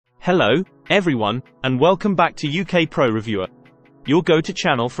Hello, everyone, and welcome back to UK Pro Reviewer, your go-to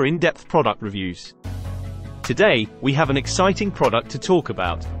channel for in-depth product reviews. Today, we have an exciting product to talk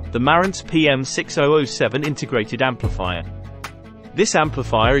about, the Marantz PM6007 Integrated Amplifier. This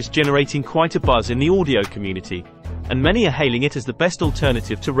amplifier is generating quite a buzz in the audio community, and many are hailing it as the best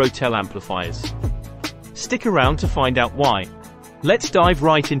alternative to Rotel amplifiers. Stick around to find out why. Let's dive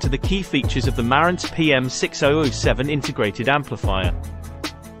right into the key features of the Marantz PM6007 Integrated Amplifier.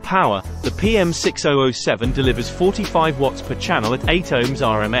 Power: the PM6007 delivers 45 watts per channel at 8 ohms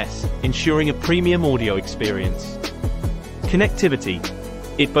RMS, ensuring a premium audio experience. Connectivity: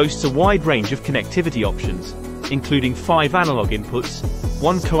 it boasts a wide range of connectivity options, including 5 analog inputs,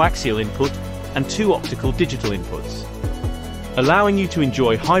 1 coaxial input, and 2 optical digital inputs, allowing you to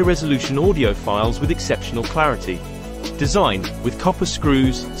enjoy high-resolution audio files with exceptional clarity. Design: with copper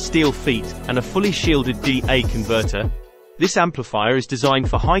screws, steel feet, and a fully shielded DA converter, this amplifier is designed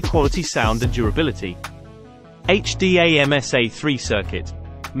for high-quality sound and durability. HDAMSA3 circuit: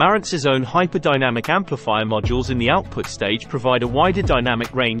 Marantz's own hyperdynamic amplifier modules in the output stage provide a wider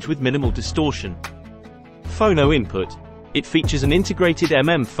dynamic range with minimal distortion. Phono input: it features an integrated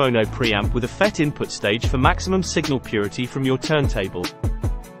phono preamp with a FET input stage for maximum signal purity from your turntable.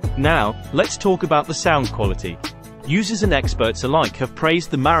 Now, let's talk about the sound quality. Users and experts alike have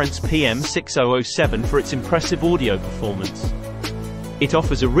praised the Marantz PM6007 for its impressive audio performance. It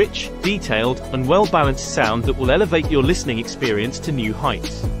offers a rich, detailed, and well-balanced sound that will elevate your listening experience to new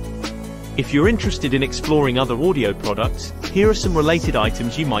heights. If you're interested in exploring other audio products, here are some related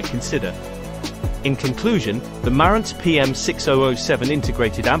items you might consider. In conclusion, the Marantz PM6007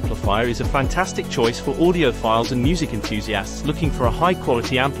 Integrated Amplifier is a fantastic choice for audiophiles and music enthusiasts looking for a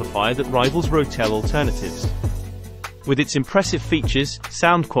high-quality amplifier that rivals Rotel alternatives. With its impressive features,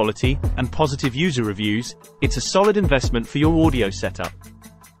 sound quality, and positive user reviews, it's a solid investment for your audio setup.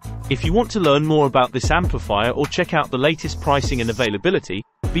 If you want to learn more about this amplifier or check out the latest pricing and availability,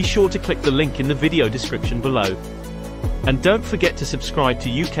 be sure to click the link in the video description below. And don't forget to subscribe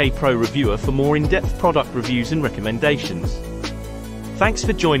to UK Pro Reviewer for more in-depth product reviews and recommendations. Thanks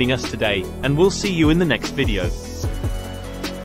for joining us today, and we'll see you in the next video.